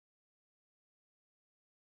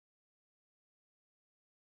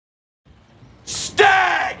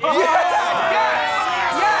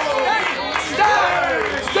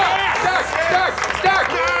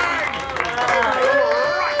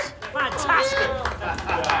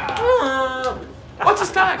a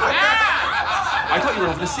stag. I thought you were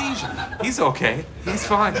having a seizure. He's okay. He's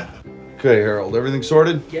fine. Okay, Harold, everything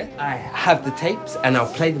sorted? Yeah, I have the tapes, and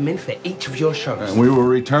I'll play them in for each of your shows. And we will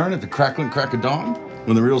return at the crackling crack of dawn,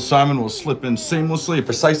 when the real Simon will slip in seamlessly at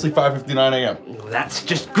precisely 5:59 a.m. Well, that's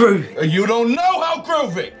just groovy. You don't know how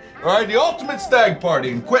groovy! All right, the ultimate stag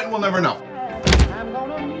party, and Quentin will never know. I'm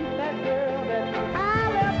gonna meet that girl that I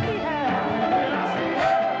left behind.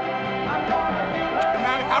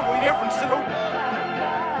 How are we different,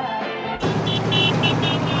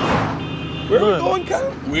 Where are we going,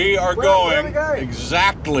 Kyle? We are going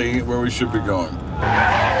exactly where we should be going.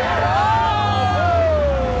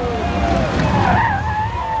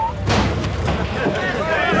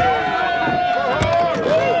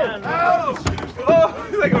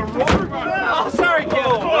 Like a roller. Oh, sorry, kid.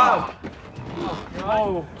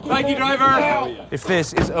 Oh, thank you, driver. If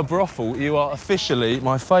this is a brothel, you are officially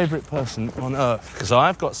my favourite person on earth, because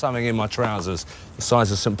I've got something in my trousers the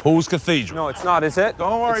size of St Paul's Cathedral. No, it's not, is it?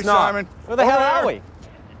 Don't worry, It's not. Simon. Where the hell are we?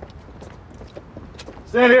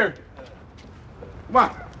 Stand here. Come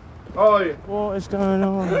on. Oh, yeah. What is going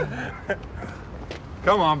on?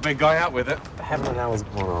 Come on, big guy, out with it. Heaven and hell is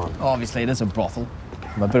going on. Obviously, it is a brothel.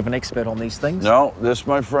 I'm a bit of an expert on these things. No, this,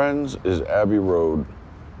 my friends, is Abbey Road.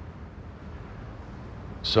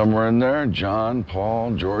 Somewhere in there, John,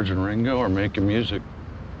 Paul, George, and Ringo are making music.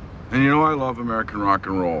 And you know I love American rock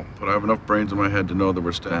and roll, but I have enough brains in my head to know that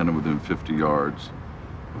we're standing within 50 yards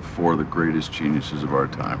of four of the greatest geniuses of our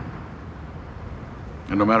time.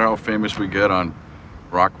 And no matter how famous we get on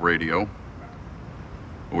rock radio,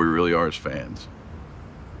 what we really are is fans.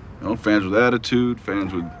 You know, fans with attitude,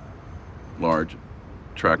 fans with large,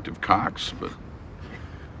 attractive cocks, but,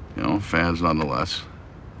 you know, fans nonetheless.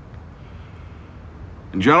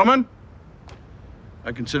 And gentlemen,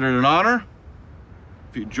 I consider it an honor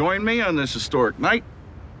if you join me on this historic night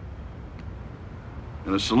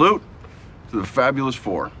in a salute to the fabulous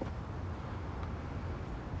four,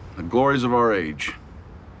 the glories of our age,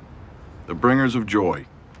 the bringers of joy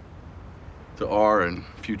to our and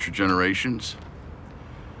future generations.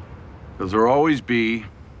 Because there will always be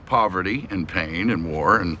poverty and pain and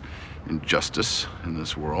war and injustice in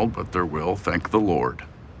this world, but there will, thank the Lord,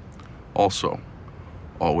 also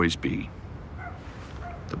always be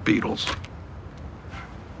the Beatles.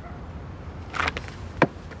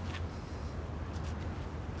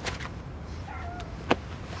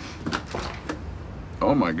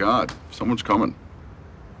 Oh my God, someone's coming.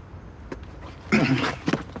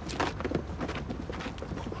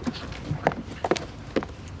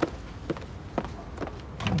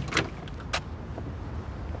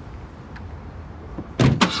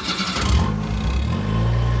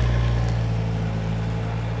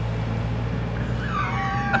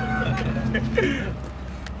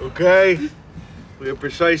 Okay, we have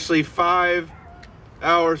precisely 5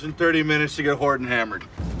 hours and 30 minutes to get Horton hammered.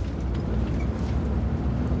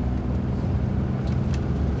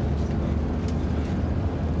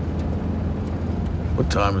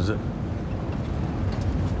 What time is it?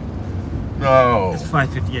 No. It's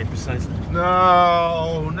 5:58 precisely.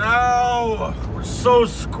 No. We're so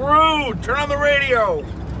screwed. Turn on the radio.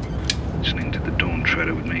 Listening to the Dawn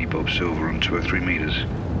Treader with me, Bob Silver, on 203 meters.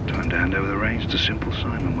 Time to hand over the reins to Simple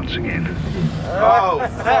Simon once again. Oh,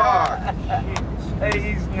 fuck.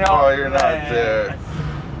 He's not. Oh, you're not there.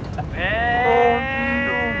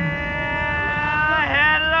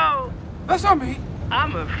 Hello. That's not me.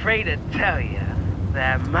 I'm afraid to tell you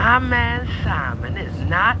that my man Simon is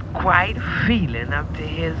not quite feeling up to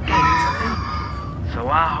his game. So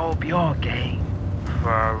I hope you're game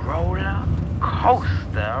for a roller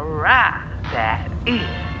coaster ride that is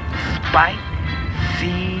Spike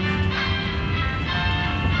Seattle.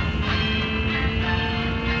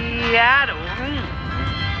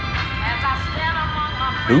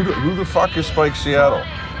 Who the fuck is Spike Seattle?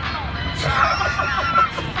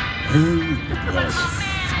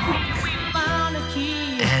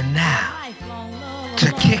 And now,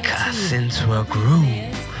 to kick us into a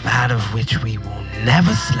groove out of which we will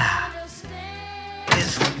never slide,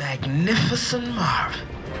 is the magnificent Marvin.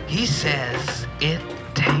 He says it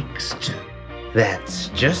takes two. That's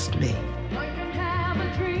just me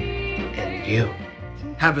and you.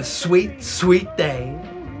 Have a sweet, sweet day,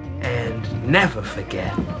 and never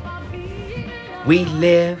forget, we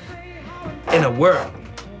live in a world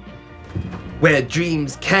where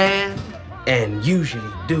dreams can and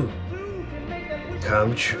usually do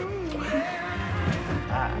come true.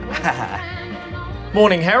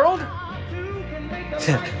 Morning, Harold.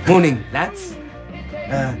 Morning, lads.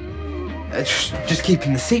 Just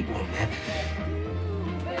keeping the seat warm, man.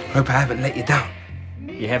 Hope I haven't let you down.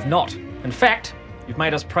 You have not. In fact, you've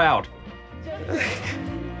made us proud.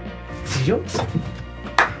 This is yours.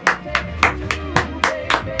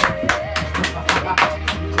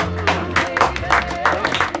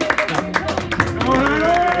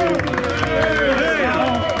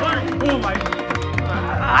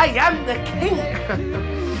 I am the king.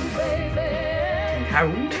 King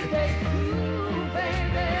Harold.